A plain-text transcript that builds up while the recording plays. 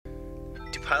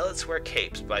Pilots Wear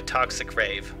Capes by Toxic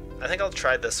Rave. I think I'll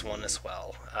try this one as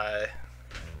well. I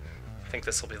think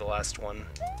this will be the last one.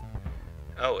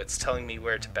 Oh, it's telling me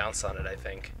where to bounce on it, I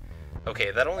think.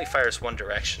 Okay, that only fires one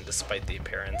direction despite the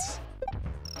appearance.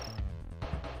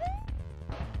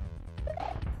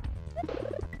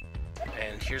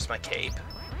 And here's my cape.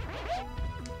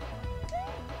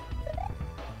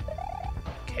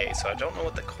 Okay, so I don't know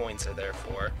what the coins are there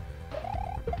for.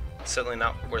 Certainly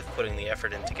not worth putting the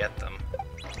effort in to get them.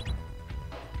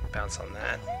 Bounce on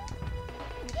that.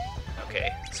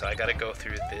 Okay, so I gotta go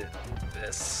through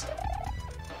this.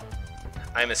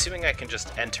 I'm assuming I can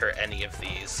just enter any of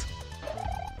these.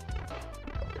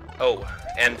 Oh,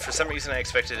 and for some reason I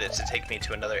expected it to take me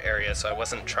to another area, so I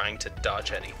wasn't trying to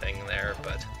dodge anything there,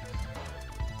 but...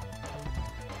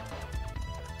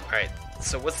 Alright,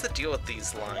 so what's the deal with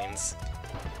these lines?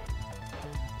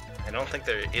 I don't think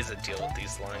there is a deal with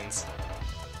these lines.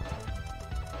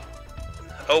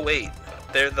 Oh wait,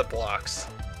 they're the blocks.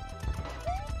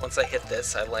 Once I hit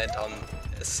this, I land on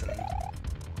this, and...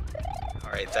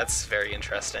 Alright, that's very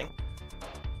interesting.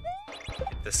 Hit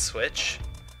this switch.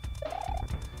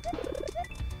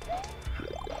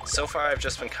 So far I've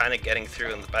just been kind of getting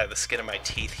through by the skin of my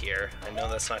teeth here. I know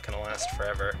that's not going to last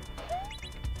forever.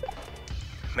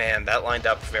 Man, that lined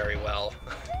up very well.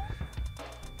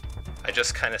 I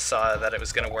just kind of saw that it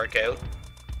was going to work out.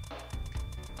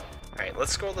 Alright,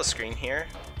 let's scroll the screen here.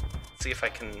 See if I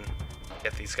can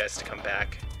get these guys to come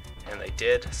back. And they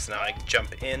did, so now I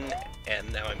jump in,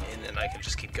 and now I'm in and I can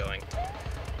just keep going.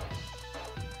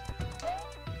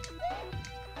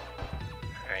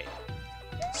 Alright,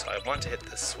 so I want to hit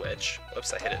this switch.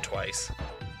 Whoops, I hit it twice.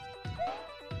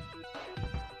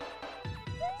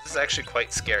 This is actually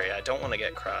quite scary. I don't want to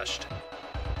get crushed.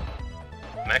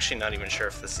 I'm actually not even sure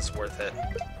if this is worth it.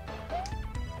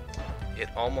 It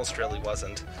almost really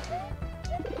wasn't.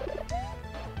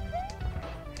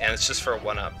 And it's just for a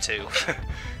 1-up too.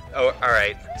 Oh,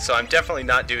 alright. So I'm definitely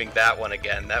not doing that one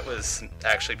again. That was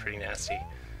actually pretty nasty.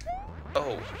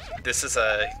 Oh, this is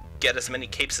a get as many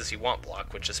capes as you want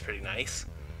block, which is pretty nice.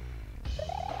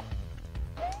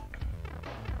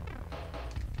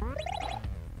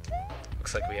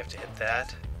 Looks like we have to hit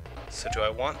that. So do I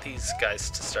want these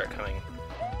guys to start coming?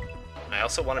 I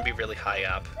also want to be really high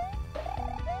up.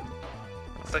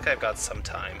 Looks like I've got some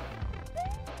time.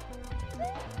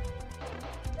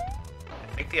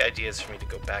 I think the idea is for me to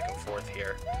go back and forth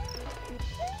here.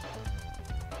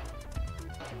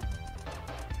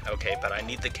 Okay, but I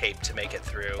need the cape to make it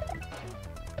through.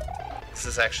 This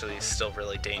is actually still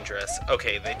really dangerous.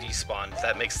 Okay, they despawned.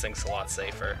 That makes things a lot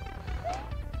safer.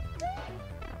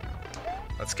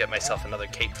 Let's get myself another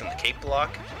cape from the cape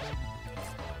block.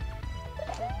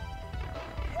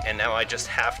 And now I just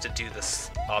have to do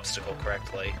this obstacle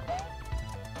correctly.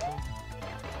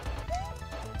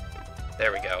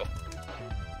 There we go.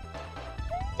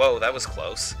 Whoa, that was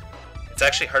close. It's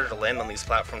actually harder to land on these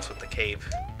platforms with the cape.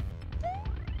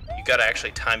 You gotta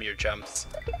actually time your jumps.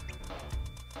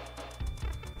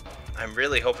 I'm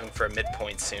really hoping for a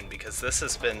midpoint soon because this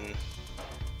has been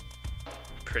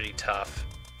pretty tough.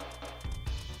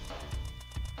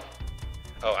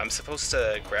 Oh, I'm supposed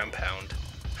to ground pound.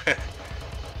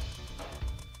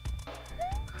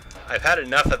 I've had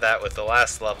enough of that with the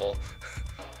last level.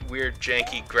 Weird,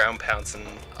 janky ground pounds and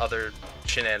other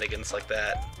shenanigans like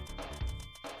that.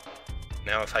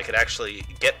 Now if I could actually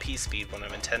get P-speed when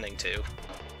I'm intending to.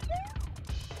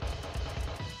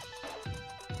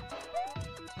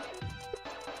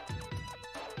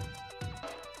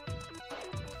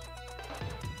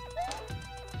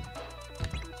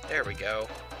 There we go.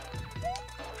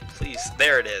 Please,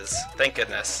 there it is. Thank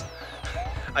goodness.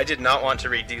 I did not want to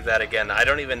redo that again. I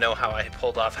don't even know how I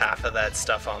pulled off half of that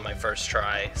stuff on my first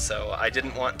try, so I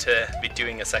didn't want to be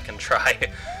doing a second try.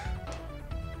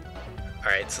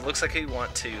 Alright, so it looks like we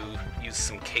want to use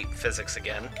some cape physics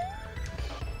again.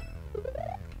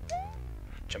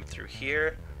 Jump through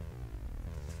here.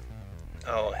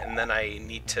 Oh, and then I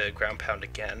need to ground pound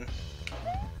again.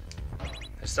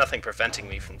 There's nothing preventing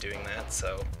me from doing that,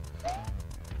 so...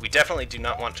 We definitely do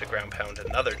not want to ground pound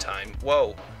another time.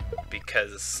 Whoa!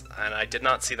 Because... And I did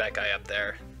not see that guy up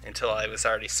there until I was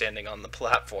already standing on the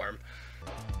platform.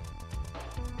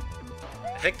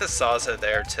 I think the saws are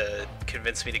there to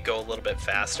convince me to go a little bit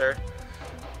faster.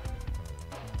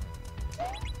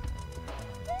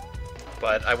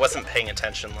 But I wasn't paying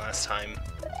attention last time.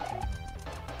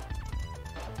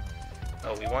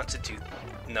 Oh, we want to do...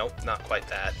 Nope, not quite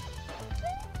that.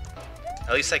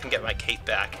 At least I can get my cape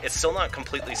back. It's still not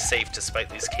completely safe despite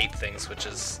these cape things, which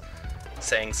is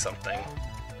saying something.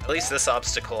 At least this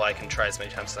obstacle I can try as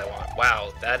many times as I want.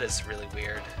 Wow, that is really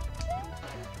weird.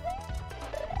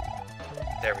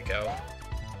 There we go.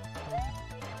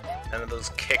 None of those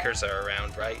kickers are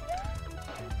around, right?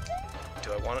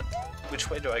 Do I want it? Which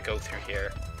way do I go through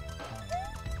here?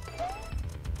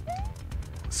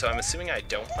 So I'm assuming I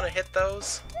don't want to hit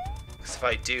those? Because if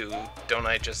I do, don't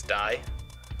I just die?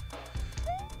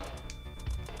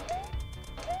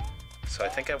 So I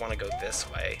think I want to go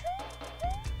this way.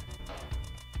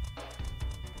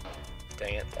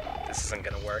 Dang it, this isn't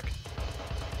gonna work.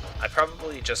 I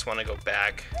probably just want to go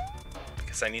back,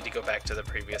 because I need to go back to the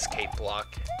previous cape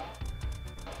block.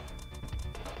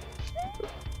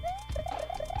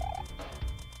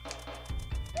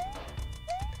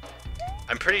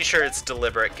 I'm pretty sure it's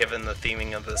deliberate given the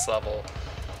theming of this level,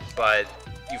 but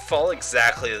you fall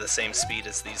exactly the same speed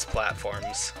as these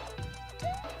platforms.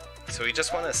 So we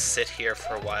just want to sit here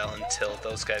for a while until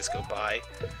those guys go by.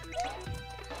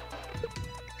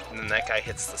 And then that guy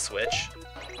hits the switch.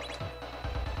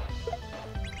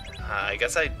 I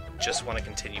guess I just want to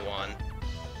continue on.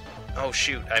 Oh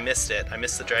shoot, I missed it. I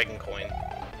missed the dragon coin.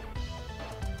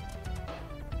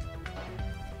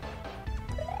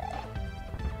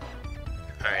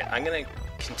 Alright, I'm gonna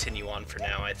continue on for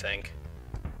now, I think.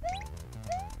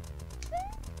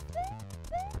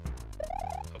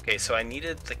 Okay, so I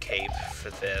needed the cape for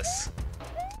this.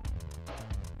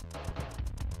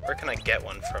 Where can I get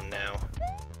one from now?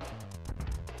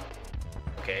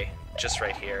 Okay, just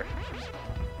right here.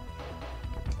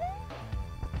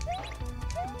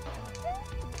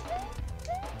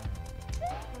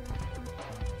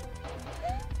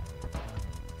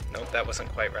 Nope, that wasn't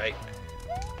quite right.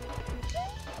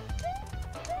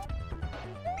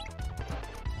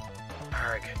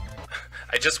 Arrgh.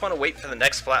 I just want to wait for the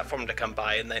next platform to come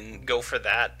by and then go for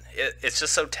that. It's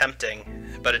just so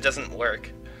tempting, but it doesn't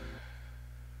work.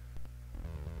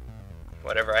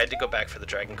 Whatever, I had to go back for the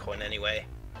dragon coin anyway.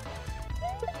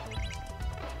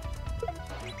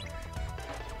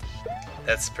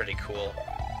 That's pretty cool.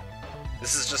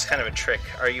 This is just kind of a trick.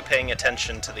 Are you paying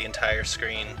attention to the entire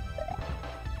screen?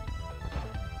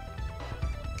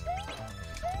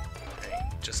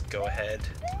 Alright, just go ahead.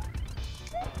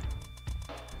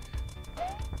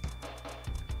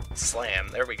 Slam,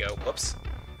 there we go. Whoops.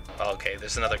 Oh, okay,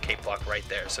 there's another cape block right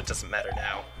there, so it doesn't matter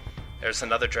now. There's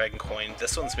another dragon coin.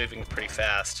 This one's moving pretty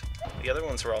fast. The other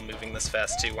ones were all moving this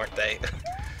fast too, weren't they?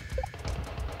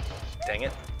 Dang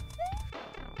it.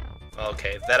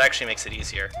 Okay, that actually makes it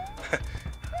easier.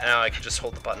 Now I can just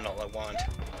hold the button all I want.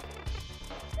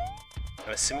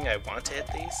 I'm assuming I want to hit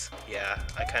these? Yeah,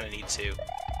 I kind of need to.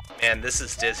 Man, this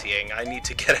is dizzying. I need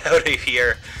to get out of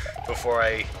here before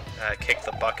I kick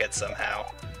the bucket somehow.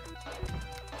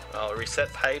 Well,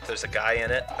 reset pipe, there's a guy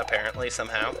in it, apparently,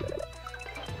 somehow.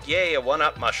 Yay, a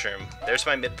 1-up mushroom. There's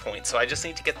my midpoint, so I just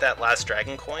need to get that last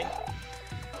dragon coin.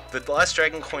 The last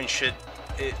dragon coin should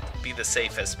be the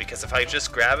safest, because if I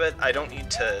just grab it, I don't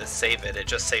need to save it, it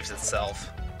just saves itself.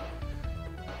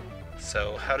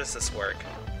 So, how does this work?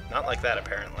 Not like that,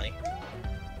 apparently.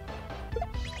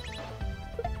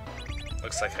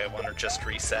 Looks like I want to just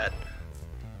reset.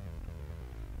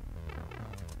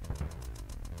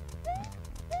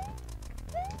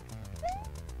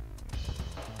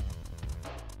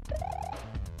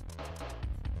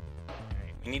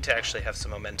 We need to actually have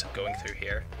some momentum going through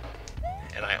here.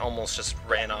 And I almost just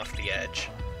ran off the edge.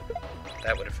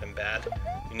 That would have been bad.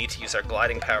 We need to use our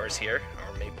gliding powers here,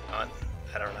 or maybe not.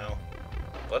 I don't know.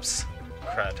 Whoops.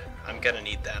 Crud. I'm gonna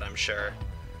need that, I'm sure.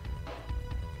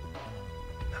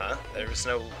 Huh? There's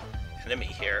no enemy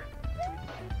here.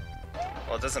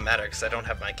 Well, it doesn't matter because I don't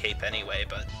have my cape anyway,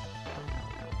 but...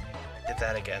 Did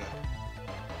that again.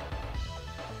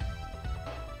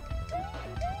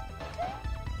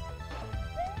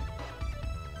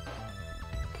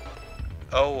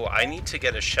 Oh, I need to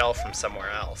get a shell from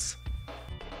somewhere else.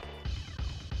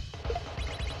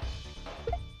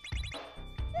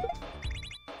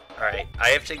 Alright, I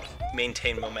have to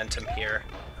maintain momentum here,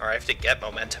 or I have to get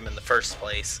momentum in the first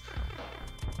place.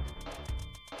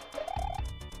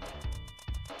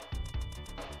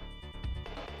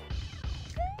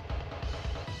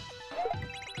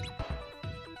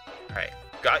 Alright,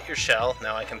 got your shell,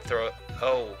 now I can throw it.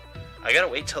 Oh, I gotta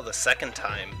wait till the second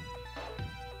time.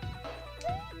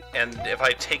 And if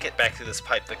I take it back through this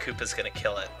pipe, the Koopa's gonna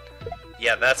kill it.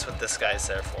 Yeah, that's what this guy's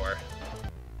there for.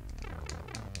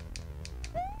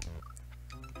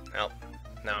 Well,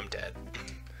 now I'm dead.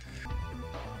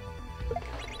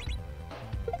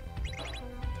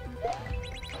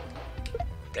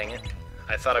 Dang it.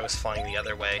 I thought I was flying the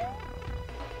other way.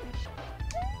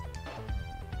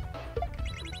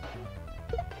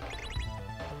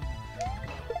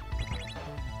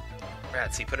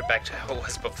 Rats, he put it back to how it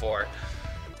was before.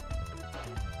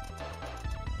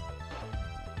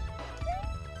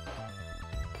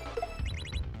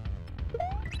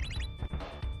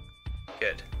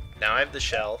 Good. Now I have the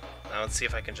shell. Now let's see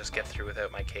if I can just get through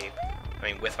without my cape. I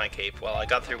mean, with my cape. Well, I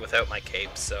got through without my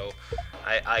cape, so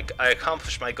I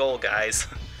accomplished my goal, guys.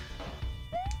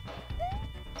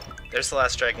 There's the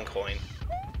last dragon coin.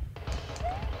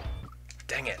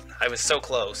 Dang it, I was so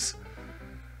close.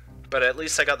 But at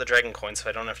least I got the dragon coin, so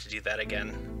I don't have to do that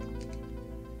again.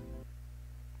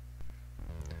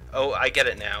 Oh, I get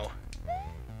it now.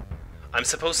 I'm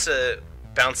supposed to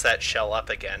bounce that shell up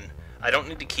again. I don't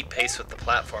need to keep pace with the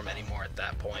platform anymore at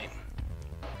that point.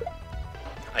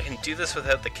 I can do this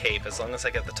without the cape as long as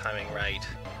I get the timing right.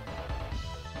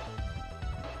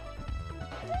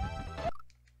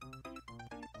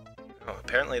 Oh,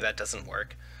 apparently that doesn't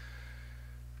work.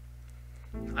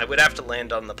 I would have to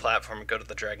land on the platform and go to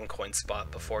the dragon coin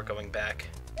spot before going back.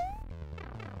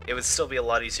 It would still be a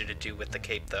lot easier to do with the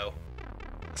cape though.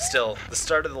 Still, the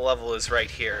start of the level is right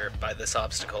here by this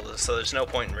obstacle, so there's no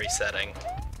point in resetting.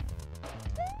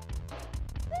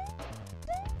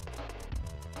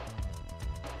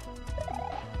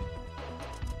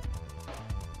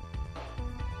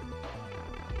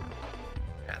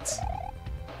 Rats.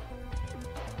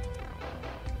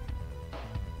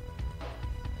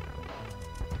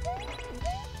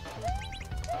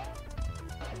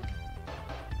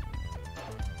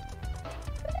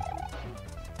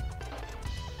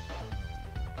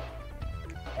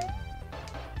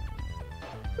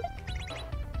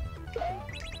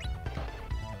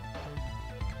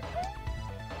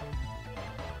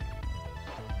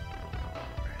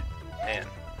 Man,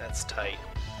 that's tight.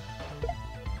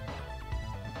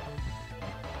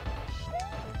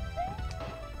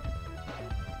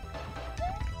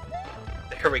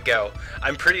 There we go.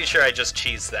 I'm pretty sure I just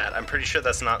cheesed that. I'm pretty sure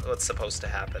that's not what's supposed to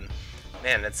happen.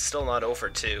 Man, it's still not over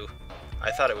too.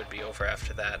 I thought it would be over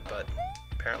after that, but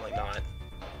apparently not.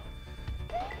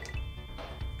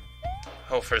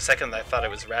 Oh, for a second I thought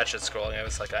it was Ratchet scrolling. I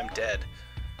was like, I'm dead.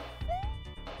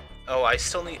 Oh, I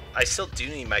still do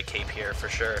need my cape here for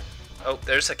sure. Oh,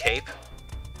 there's a cape.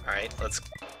 Alright, let's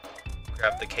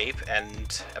grab the cape,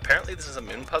 and apparently this is a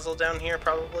moon puzzle down here,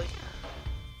 probably?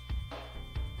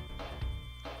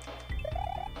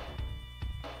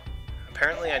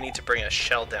 Apparently I need to bring a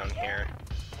shell down here.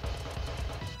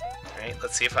 Alright,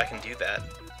 let's see if I can do that.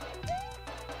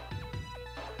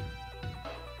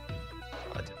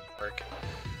 Well, that didn't work.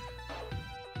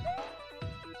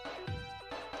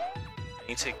 I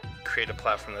need to create a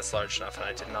platform that's large enough, and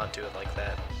I did not do it like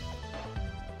that.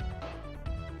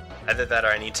 Either that or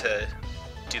I need to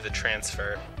do the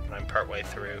transfer when I'm partway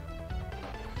through.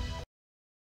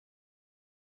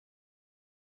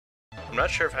 I'm not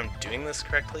sure if I'm doing this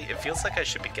correctly. It feels like I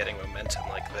should be getting momentum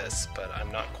like this, but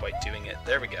I'm not quite doing it.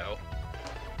 There we go.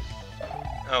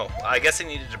 Oh, I guess I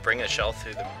needed to bring a shell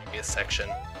through the previous section.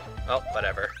 Well,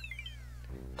 whatever.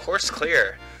 Course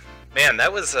clear. Man,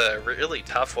 that was a really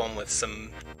tough one with some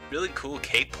really cool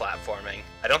cape platforming.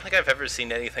 I don't think I've ever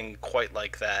seen anything quite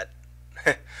like that.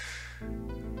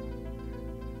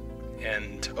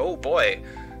 And, oh boy,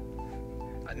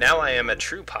 now I am a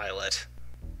true pilot.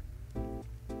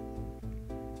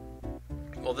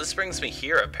 Well, this brings me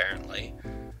here, apparently.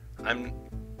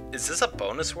 Is this a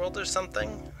bonus world or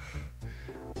something?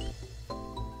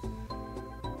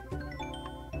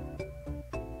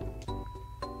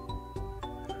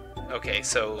 Okay,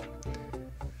 so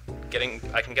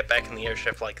I can get back in the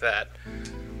airship like that.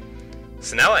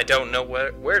 So now I don't know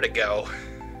where to go.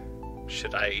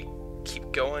 Should I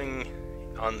keep going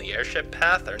on the airship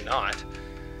path or not?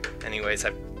 Anyways,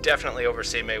 I've definitely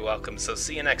overstayed my welcome, so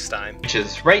see you next time. Which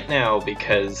is right now,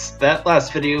 because that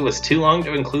last video was too long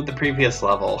to include the previous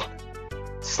level.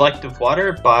 Selective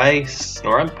Water by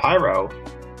Snorunt Pyro.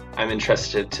 I'm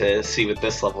interested to see what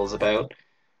this level is about.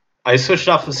 I switched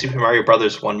off of Super Mario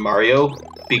Bros. 1 Mario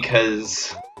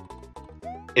because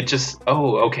it just...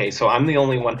 Oh, okay, so I'm the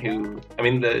only one who... I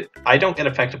mean, I don't get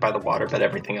affected by the water, but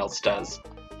everything else does.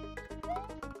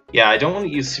 Yeah, I don't want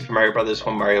to use Super Mario Bros.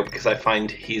 1 Mario because I find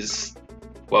he's,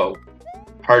 well,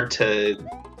 hard to,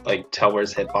 like, tell where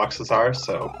his hitboxes are,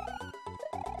 so...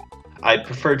 I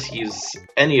prefer to use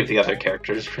any of the other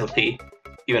characters, really,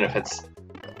 even if it's...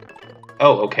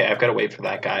 Oh, okay, I've got to wait for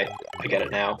that guy. I get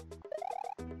it now.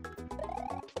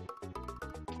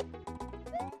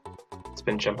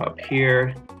 Spin jump up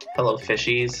here. Hello,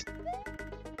 fishies.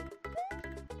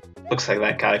 Looks like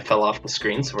that guy fell off the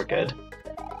screen, so we're good.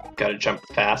 Gotta jump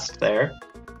fast there.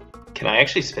 Can I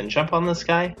actually spin jump on this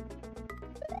guy?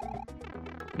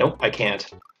 Nope, I can't.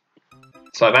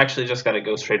 So I've actually just got to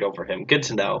go straight over him. Good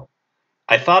to know.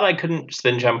 I thought I couldn't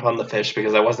spin jump on the fish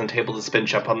because I wasn't able to spin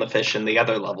jump on the fish in the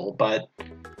other level, but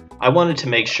I wanted to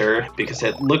make sure because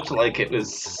it looked like it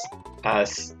was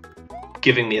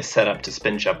giving me a setup to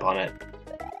spin jump on it.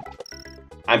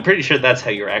 I'm pretty sure that's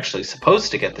how you're actually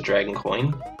supposed to get the Dragon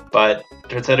Coin, but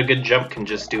turns out a good jump can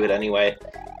just do it anyway.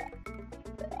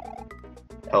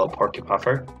 Hello,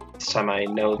 Porcupuffer. This time I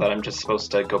know that I'm just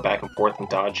supposed to go back and forth and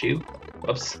dodge you.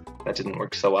 Whoops, that didn't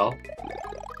work so well.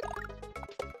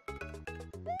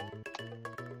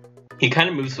 He kind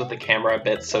of moves with the camera a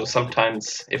bit, so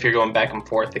sometimes if you're going back and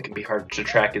forth, it can be hard to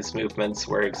track his movements,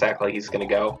 where exactly he's going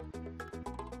to go.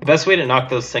 The best way to knock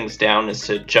those things down is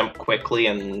to jump quickly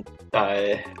and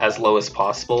as low as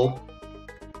possible.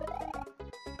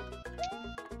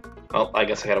 Well, I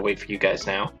guess I gotta wait for you guys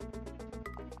now.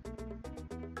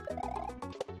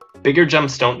 Bigger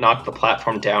jumps don't knock the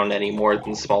platform down any more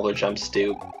than smaller jumps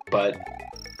do, but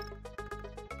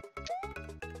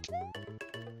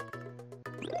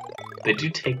they do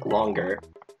take longer.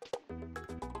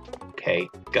 Okay,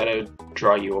 gotta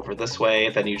draw you over this way,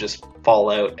 then you just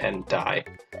fall out and die.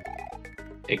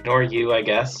 Ignore you, I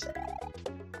guess.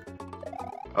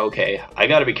 Okay, I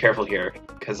gotta be careful here,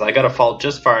 because I gotta fall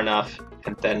just far enough,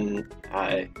 and then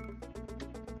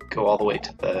go all the way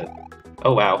to the...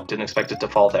 Oh wow, didn't expect it to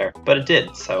fall there, but it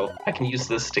did, so I can use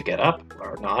this to get up,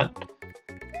 or not.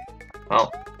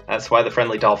 Well, that's why the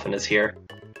friendly dolphin is here.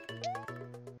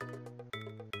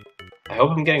 I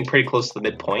hope I'm getting pretty close to the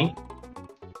midpoint.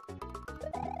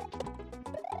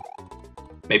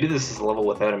 Maybe this is a level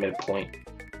without a midpoint.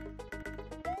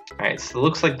 Alright, so it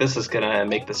looks like this is gonna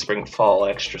make the spring fall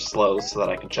extra slow so that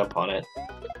I can jump on it.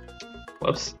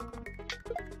 Whoops.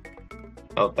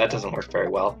 Oh, that doesn't work very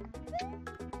well.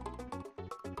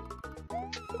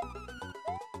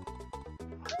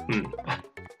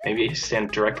 Maybe I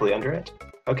stand directly under it?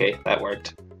 Okay, that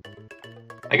worked.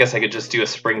 I guess I could just do a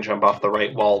spring jump off the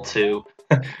right wall too.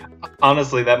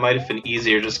 Honestly, that might have been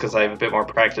easier just because I have a bit more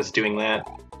practice doing that.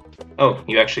 Oh,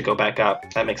 you actually go back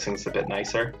up. That makes things a bit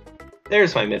nicer.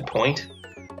 There's my midpoint.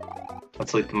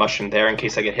 Let's leave the mushroom there in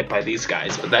case I get hit by these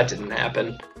guys, but that didn't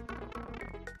happen.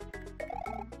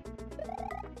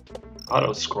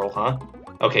 Auto scroll, huh?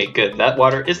 Okay, good. That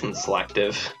water isn't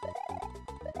selective.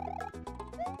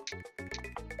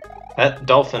 That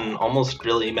dolphin almost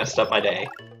really messed up my day,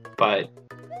 but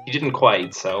he didn't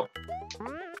quite, so...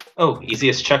 Oh,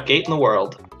 easiest chuck gate in the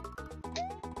world.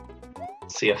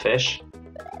 See a fish?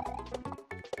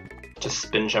 Just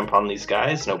spin jump on these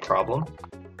guys, no problem.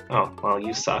 Oh, well,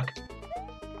 you suck.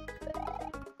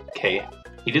 Okay,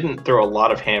 he didn't throw a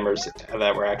lot of hammers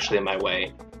that were actually in my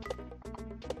way.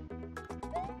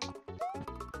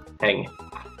 Hang.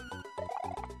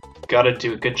 Gotta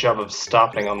do a good job of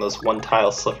stopping on those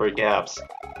one-tile slippery gaps.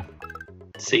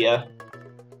 See ya.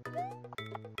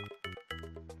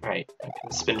 Alright, I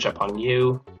can spin jump on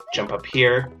you, jump up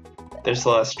here. There's the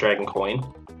last Dragon Coin.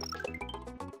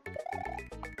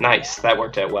 Nice, that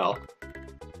worked out well.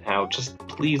 Now, just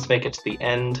please make it to the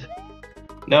end.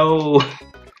 No!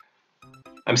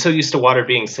 I'm so used to water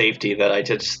being safety that I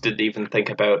just didn't even think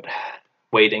about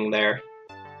waiting there.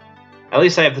 At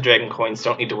least I have the Dragon Coins,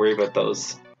 don't need to worry about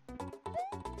those.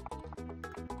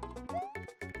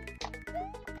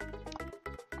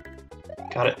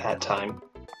 Got it that time.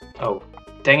 Oh,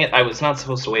 dang it, I was not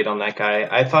supposed to wait on that guy.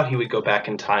 I thought he would go back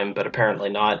in time, but apparently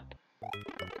not.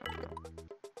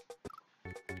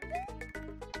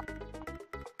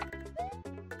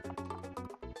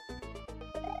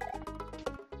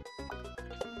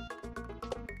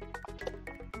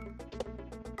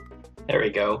 There we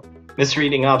go.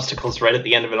 Misreading obstacles right at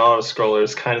the end of an auto-scroller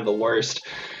is kind of the worst.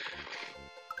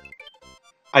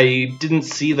 I didn't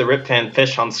see the Ripvan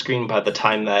fish on screen by the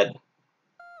time that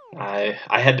I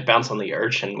had to bounce on the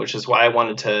urchin, which is why I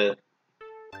wanted to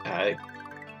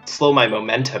slow my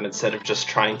momentum instead of just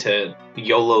trying to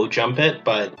YOLO jump it,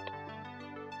 but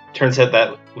turns out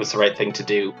that was the right thing to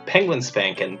do. Penguin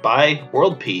Spankin' by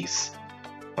World Peace.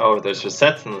 Oh, there's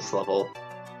resets in this level.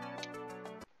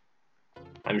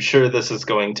 I'm sure this is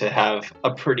going to have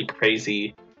a pretty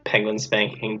crazy penguin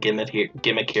spanking gimmick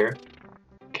here.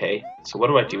 Okay, so what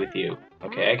do I do with you?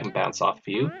 Okay, I can bounce off of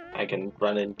you. I can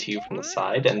run into you from the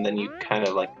side, and then you kind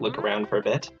of like look around for a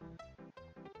bit.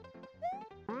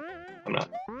 I'm not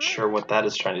sure what that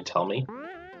is trying to tell me.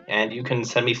 And you can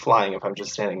send me flying if I'm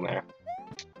just standing there.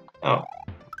 Oh,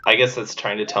 I guess that's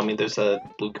trying to tell me there's a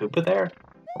blue Koopa there?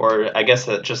 Or I guess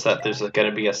that just that there's going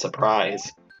to be a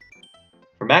surprise.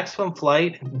 For maximum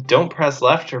flight, don't press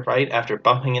left or right after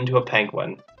bumping into a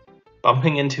penguin.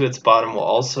 Bumping into its bottom will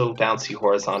also bounce you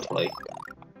horizontally.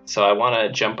 So I want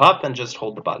to jump up and just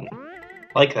hold the button.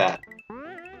 Like that.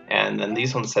 And then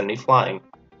these ones send me flying.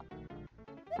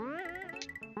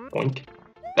 Boink.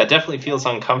 That definitely feels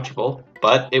uncomfortable,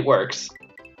 but it works.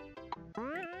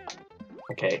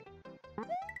 Okay.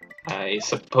 I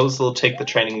suppose they'll take the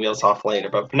training wheels off later,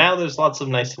 but for now there's lots of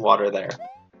nice water there.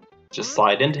 Just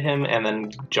slide into him and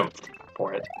then jump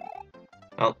for it.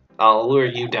 I'll lure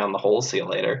you down the hole, see you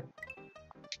later.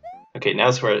 Okay,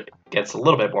 now's where it gets a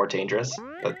little bit more dangerous,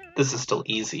 but this is still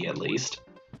easy at least.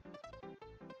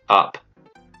 Up.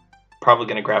 Probably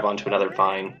gonna grab onto another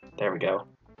vine. There we go.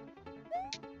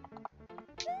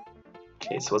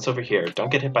 Okay, so what's over here?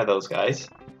 Don't get hit by those guys.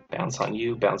 Bounce on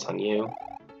you, bounce on you.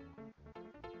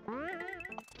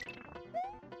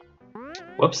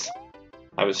 Whoops.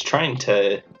 I was trying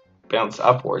to bounce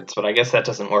upwards, but I guess that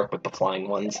doesn't work with the flying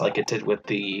ones like it did with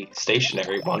the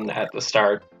stationary one at the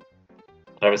start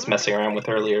that I was messing around with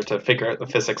earlier to figure out the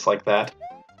physics like that.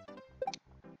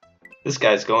 This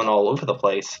guy's going all over the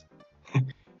place.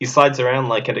 He slides around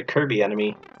like a Kirby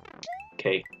enemy.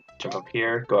 Okay, jump up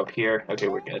here, go up here. Okay,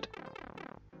 we're good.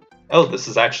 Oh, this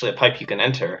is actually a pipe you can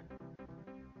enter.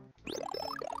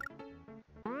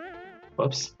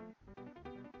 Whoops.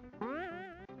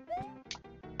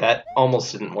 That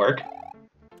almost didn't work.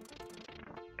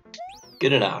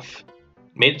 Good enough.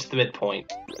 Made it to the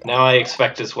midpoint. Now I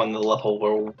expect is when the level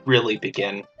will really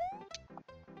begin.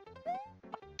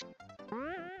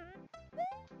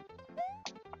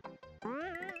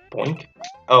 Boink.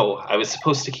 Oh, I was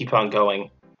supposed to keep on going.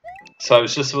 So I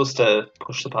was just supposed to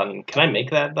push the button. Can I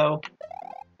make that, though?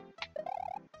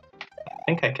 I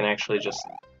think I can actually just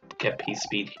get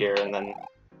P-speed here and then...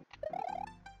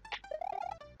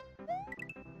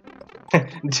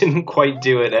 Didn't quite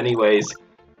do it anyways.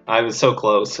 I was so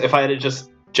close. If I had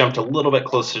just jumped a little bit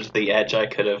closer to the edge, I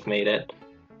could have made it.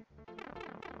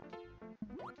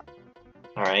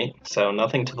 Alright, so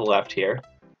nothing to the left here.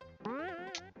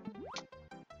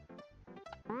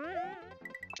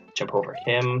 Jump over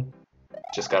him.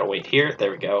 Just gotta wait here.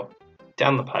 There we go.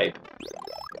 Down the pipe.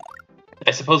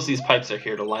 I suppose these pipes are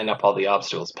here to line up all the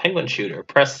obstacles. Penguin shooter.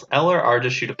 Press L or R to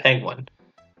shoot a penguin.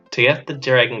 To get the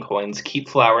dragon coins, keep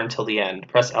flower until the end.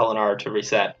 Press L and R to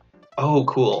reset. Oh,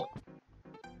 cool.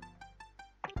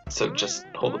 So just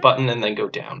hold the button and then go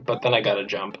down. But then I gotta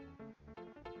jump.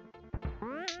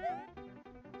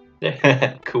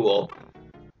 Cool.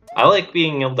 I like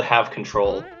being able to have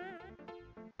control.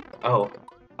 Oh,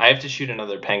 I have to shoot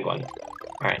another penguin.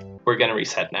 Alright, we're gonna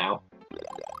reset now.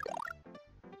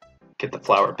 Get the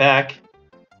flower back.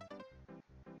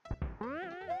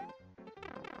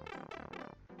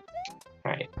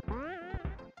 Alright.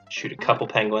 Shoot a couple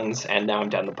penguins, and now I'm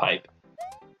down the pipe.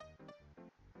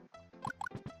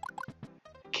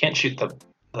 Can't shoot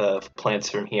the plants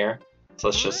from here, so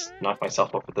let's just knock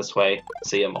myself over this way.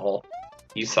 See ya, mole.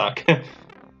 You suck.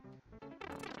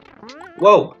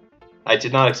 Whoa! I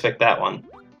did not expect that one.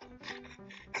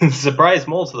 Surprise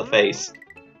mole to the face.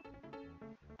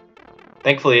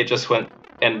 Thankfully it just went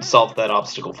and solved that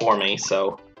obstacle for me,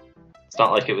 so it's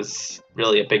not like it was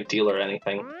really a big deal or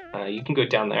anything. You can go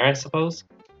down there, I suppose?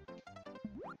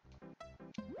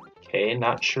 Okay,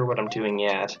 not sure what I'm doing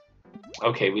yet.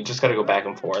 Okay, we just gotta go back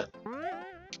and forth.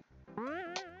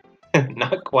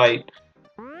 Not quite.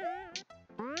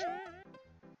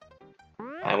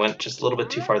 I went just a little bit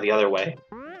too far the other way.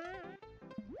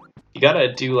 You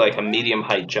gotta do like a medium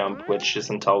height jump, which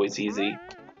isn't always easy.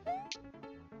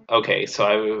 Okay, so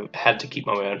I had to keep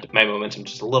my momentum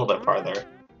just a little bit farther.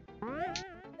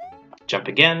 Jump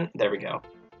again, there we go.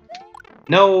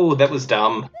 No, that was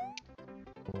dumb.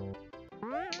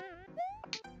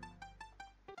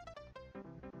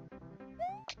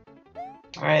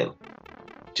 Alright,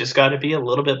 just gotta be a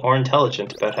little bit more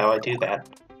intelligent about how I do that.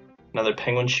 Another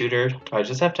penguin shooter. Do I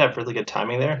just have to have really good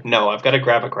timing there? No, I've gotta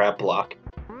grab a grab block.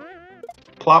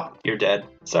 Plop, you're dead.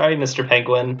 Sorry, Mr.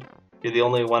 Penguin. You're the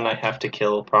only one I have to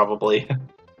kill, probably.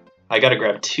 I gotta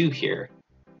grab 2 here.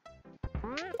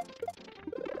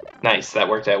 Nice, that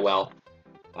worked out well.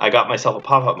 I got myself a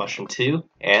pop-up mushroom too,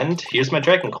 and here's my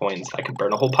dragon coins. I can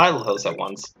burn a whole pile of those at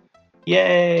once.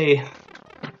 Yay!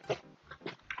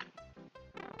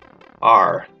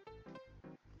 R.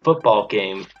 Football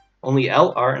game. Only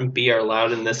L, R, and B are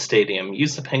allowed in this stadium.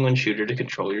 Use the penguin shooter to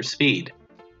control your speed.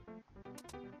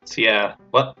 So yeah,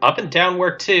 well, up and down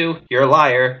work too. You're a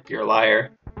liar. You're a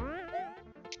liar.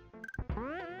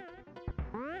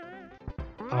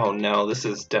 Oh no, this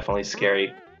is definitely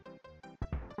scary.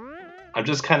 I'm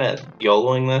just kind of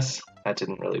YOLOing this. That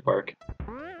didn't really work.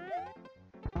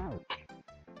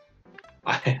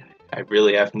 I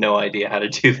really have no idea how to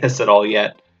do this at all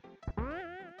yet.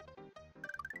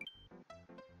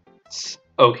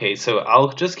 Okay, so I'll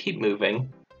just keep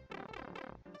moving.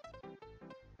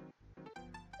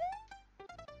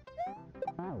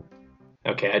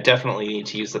 Okay, I definitely need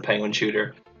to use the penguin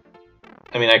shooter.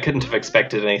 I mean, I couldn't have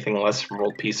expected anything less from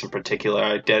World Peace in particular.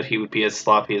 I doubt he would be as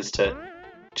sloppy as to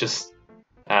just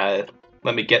let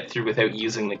me get through without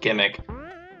using the gimmick.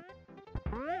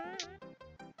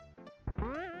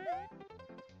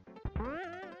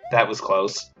 That was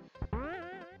close.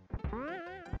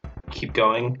 Keep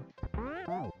going.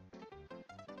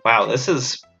 Wow, this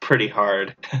is pretty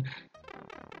hard.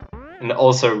 And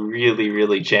also really,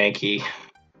 really janky.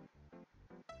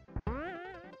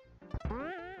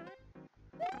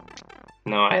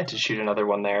 No, I had to shoot another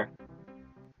one there.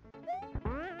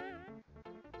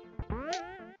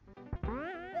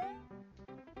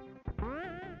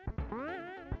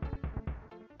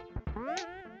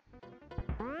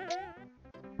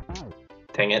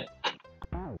 Dang it.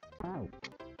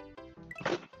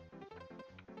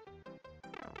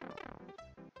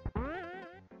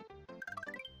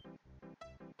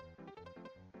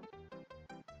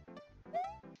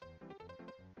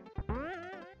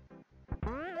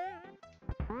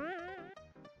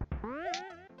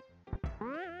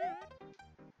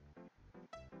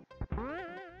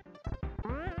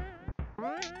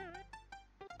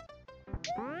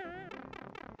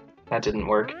 That didn't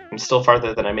work. I'm still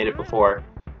farther than I made it before.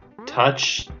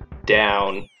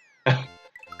 Touchdown.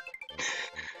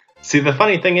 See, the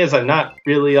funny thing is, I'm not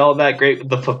really all that great with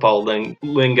the football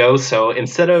lingo, so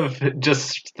instead of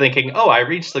just thinking, oh, I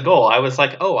reached the goal, I was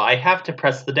like, oh, I have to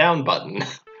press the down button.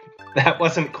 That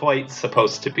wasn't quite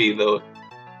supposed to be the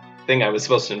thing I was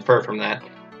supposed to infer from that.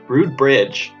 Rude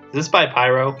Bridge. Is this by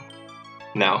Pyro?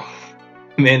 No.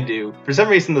 Mandu. For some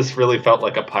reason, this really felt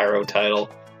like a Pyro title.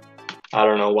 I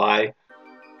don't know why.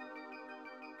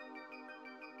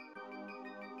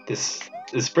 This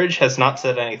bridge has not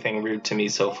said anything rude to me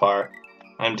so far.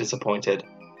 I'm disappointed.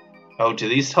 Oh, do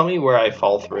these tell me where I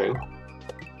fall through?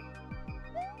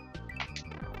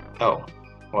 Oh,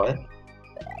 what?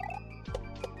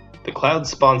 The cloud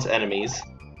spawns enemies.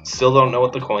 Still don't know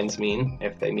what the coins mean,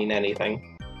 if they mean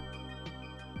anything.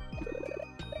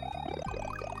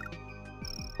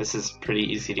 This is pretty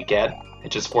easy to get. It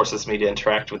just forces me to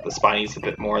interact with the Spinies a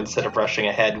bit more instead of rushing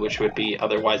ahead, which would be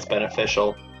otherwise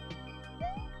beneficial.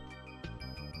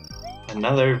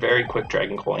 Another very quick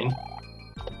dragon coin.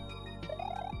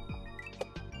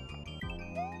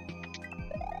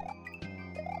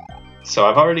 So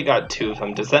I've already got 2 of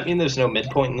them. Does that mean there's no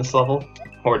midpoint in this level?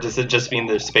 Or does it just mean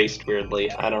they're spaced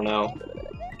weirdly? I don't know.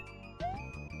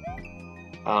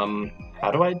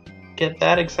 How do I get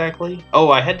that exactly?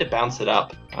 Oh, I had to bounce it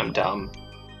up. I'm dumb.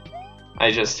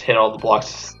 I just hit all the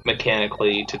blocks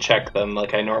mechanically to check them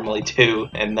like I normally do,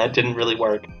 and that didn't really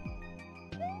work.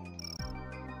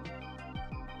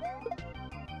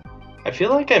 I feel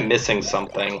like I'm missing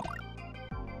something.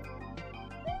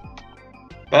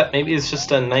 But maybe it's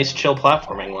just a nice chill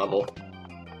platforming level.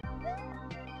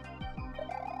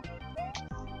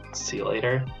 See you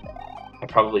later. I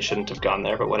probably shouldn't have gone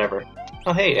there, but whatever.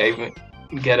 Oh hey, I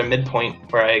get a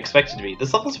midpoint where I expected to be.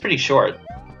 This level's pretty short.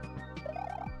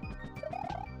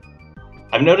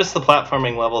 I've noticed the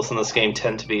platforming levels in this game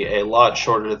tend to be a lot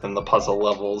shorter than the puzzle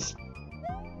levels.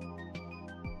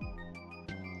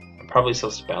 I'm probably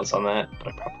supposed to bounce on that, but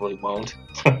I probably won't.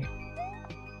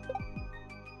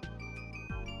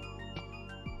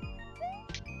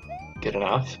 Good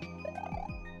enough.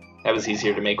 That was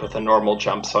easier to make with a normal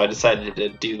jump, so I decided to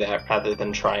do that rather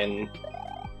than try and...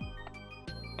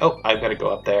 Oh, I've got to go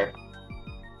up there.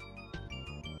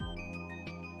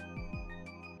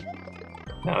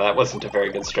 No, that wasn't a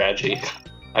very good strategy.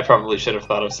 I probably should have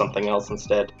thought of something else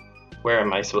instead. Where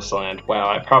am I supposed to land? Wow,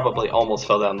 I probably almost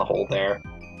fell down the hole there.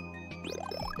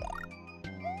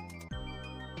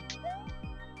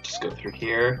 Just go through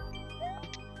here.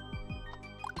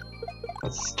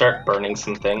 Let's start burning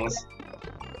some things.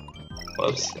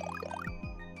 Whoops.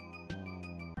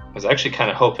 I was actually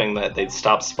kind of hoping that they'd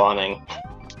stop spawning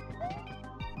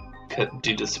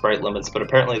due to sprite limits, but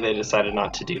apparently they decided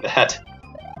not to do that.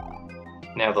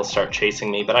 Now they'll start chasing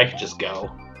me, but I could just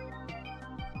go.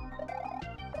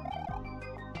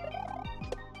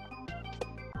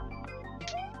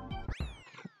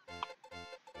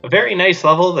 A very nice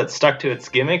level that stuck to its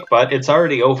gimmick, but it's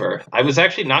already over. I was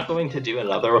actually not going to do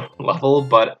another level,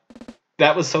 but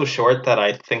that was so short that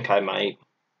I think I might.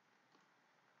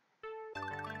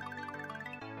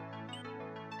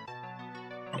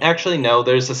 Actually, no,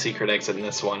 there's a secret exit in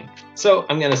this one, so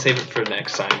I'm gonna save it for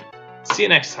next time. See you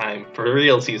next time, for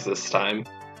realsies this time.